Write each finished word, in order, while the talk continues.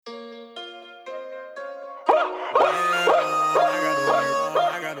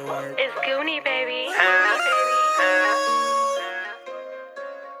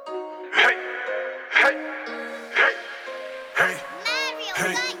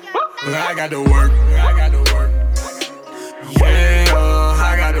I got to work. I got to work. Yeah,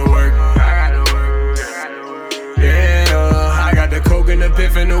 I got to work. Yeah, I got the coke and the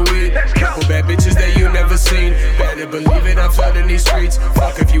piff and the weed. Couple bad bitches that you never seen. Better believe it, I'm flooding these streets.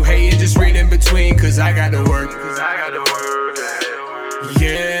 Fuck if you hatin', just read in between. Cause I got to work.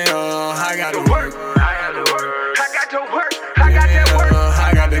 Yeah, I got to work.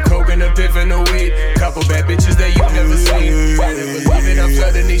 I got the coke and the piff and the weed. Couple bad bitches that you never seen. Better believe it, I'm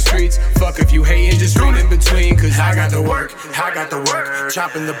flooding these streets. Fuck if you hatin', just read in between. Cause I got to work. I got to work,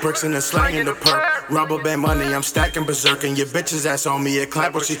 chopping the bricks and then slanging the perk. Rubber band money, I'm stacking berserk. And your bitch's ass on me, it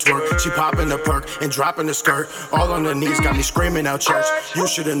clap when she twerk. She popping the perk and dropping the skirt. All on her knees, got me screaming out church. You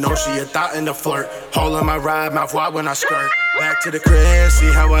should've known she a thought in the flirt. Hole in my ride, mouth wide when I skirt. Back to the crib,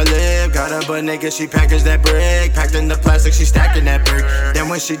 see how I live. Got a butt nigga, she packaged that brick. Packed in the plastic, she stacking that brick. Then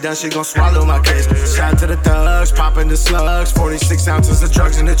when she done, she gon' swallow my kiss. Shout to the thugs, popping the slugs. 46 ounces of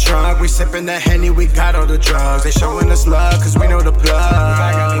drugs in the trunk. We sipping that Henny, we got all the drugs. They showing us love, cause we know the plug.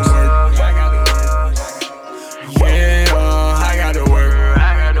 I got to work. Yeah, I got to work.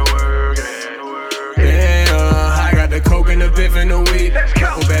 Yeah, I got the coke and the piff and the weed.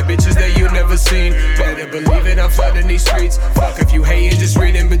 Couple bad bitches that you never seen. Better believe it, I'm flooding these streets. Fuck if you hatin', just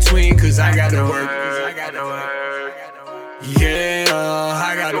read in between. Cause I got to work. Yeah,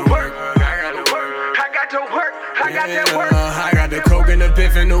 I got to work. I got the coke and the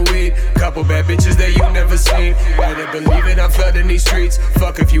piff and the weed. Couple bad bitches that you never seen. Better believe it, I'm flooding these streets.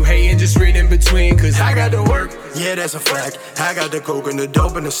 Fuck if you hatin', just read in between. Cause I got to work. Yeah, that's a fact. I got the coke and the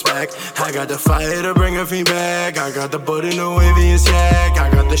dope and the smack. I got the fire to bring a fiend back. I got the butt in the wavy and sack. I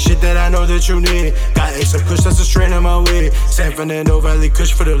got the shit that I know that you need. Got extra kush, that's a strain of my weed. San Fernando Valley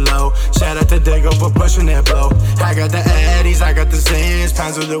kush for the low. Shout out to Daego for pushing that blow. I got the Addies, I got the Zans.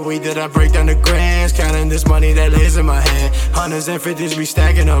 Pounds of the weed that I break down the grams. Counting this money that lays in my hand. Hundreds and fifties, we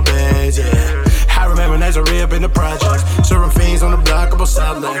stacking our beds, yeah. I remember Nazarene up in the projects. Serving fiends on the block, couple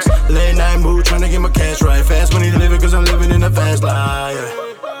South legs. Late night mood, trying to get my cash right. Fast money to live it, cause I'm living in a fast life,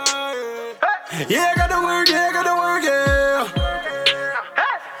 yeah, I got to work, yeah, I got to work, yeah.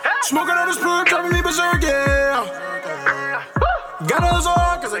 Smoking on this plug, driving me berserk, yeah. Gotta hustle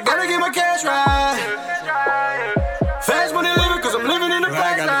hard, cause I gotta get my cash right. Fast money living, cause I'm living in a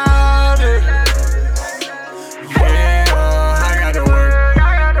fast life, yeah.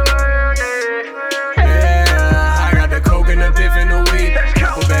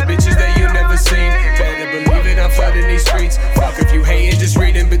 Flooding these streets. Fuck if you hatin', just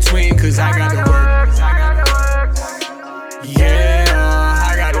read in between. Cause I got to work. Yeah,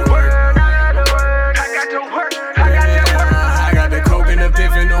 I got to work. I got the coke and the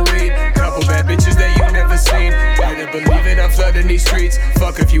piff and the weed. Couple bad bitches that you never seen. Better believe it, I'm flooding these streets.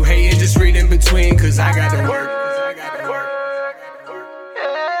 Fuck if you hatin', just read in between. Cause I got to work. I got to work.